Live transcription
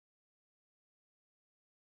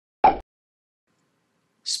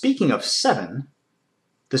Speaking of 7,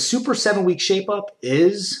 the Super 7-Week Shape-Up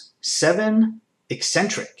is 7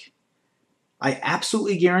 eccentric. I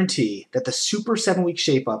absolutely guarantee that the Super 7-Week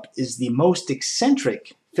Shape-Up is the most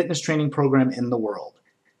eccentric fitness training program in the world.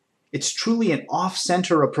 It's truly an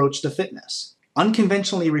off-center approach to fitness,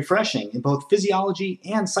 unconventionally refreshing in both physiology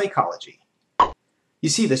and psychology. You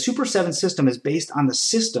see, the Super 7 system is based on the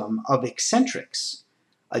system of eccentrics,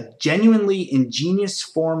 a genuinely ingenious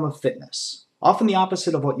form of fitness, often the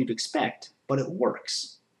opposite of what you'd expect, but it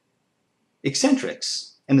works.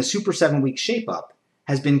 Eccentrics and the Super 7-Week Shape-Up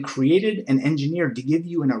has been created and engineered to give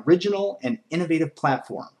you an original and innovative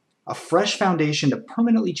platform, a fresh foundation to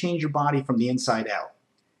permanently change your body from the inside out.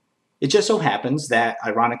 It just so happens that,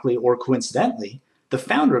 ironically or coincidentally, the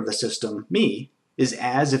founder of the system, me, is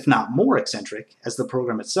as, if not more eccentric, as the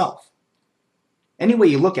program itself. Any way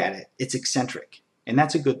you look at it, it's eccentric, and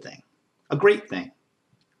that's a good thing, a great thing.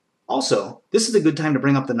 Also, this is a good time to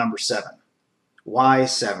bring up the number 7. Why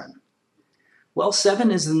 7? Well,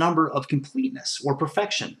 7 is the number of completeness or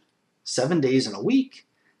perfection. 7 days in a week,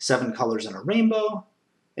 7 colors in a rainbow,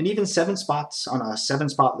 and even 7 spots on a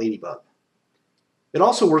 7-spot ladybug. It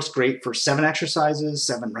also works great for 7 exercises,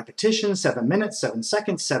 7 repetitions, 7 minutes, 7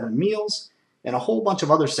 seconds, 7 meals, and a whole bunch of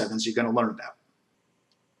other 7s you're going to learn about.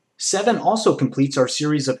 7 also completes our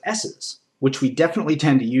series of S's, which we definitely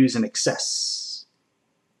tend to use in excess.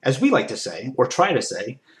 As we like to say, or try to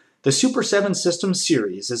say, the Super 7 System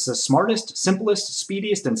series is the smartest, simplest,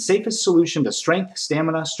 speediest, and safest solution to strength,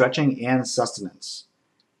 stamina, stretching, and sustenance.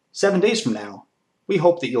 7 days from now, we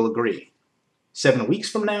hope that you'll agree. 7 weeks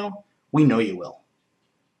from now, we know you will.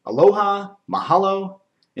 Aloha, mahalo,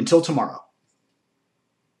 until tomorrow.